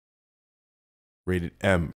Rated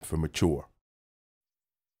M for mature.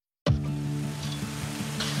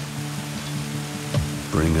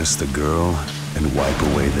 Bring us the girl and wipe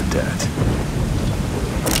away the debt.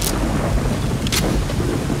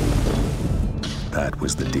 That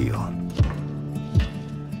was the deal.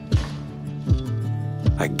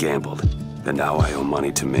 I gambled, and now I owe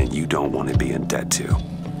money to men you don't want to be in debt to.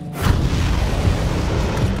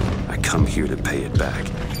 I come here to pay it back.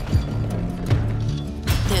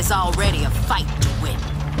 There's already a fight to win.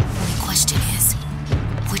 The question is,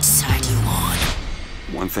 which side you on?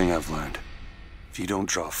 One thing I've learned, if you don't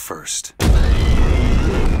draw first,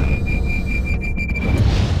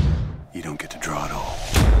 you don't get to draw at all.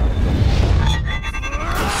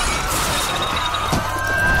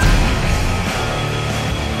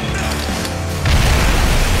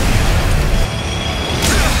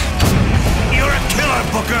 You're a killer,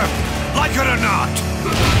 Booker! Like it or not!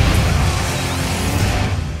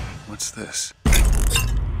 What's this?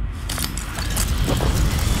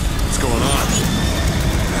 What's going on?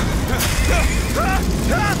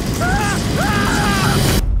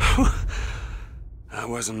 That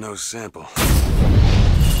wasn't no sample.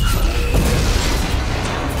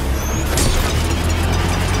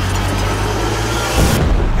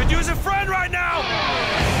 Could use a friend right now!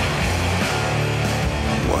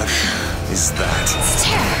 What is that? It's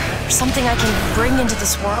terror. Something I can bring into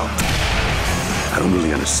this world. I don't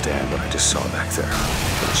really understand what I just saw back there.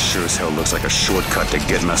 But it sure as hell looks like a shortcut to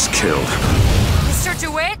getting us killed. Mr.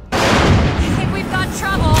 DeWitt? I think we've got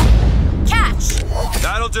trouble. Catch!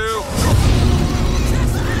 That'll do!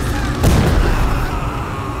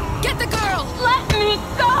 Get the girl! Let me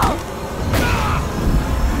go!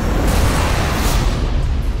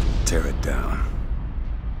 Tear it down.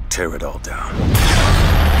 Tear it all down.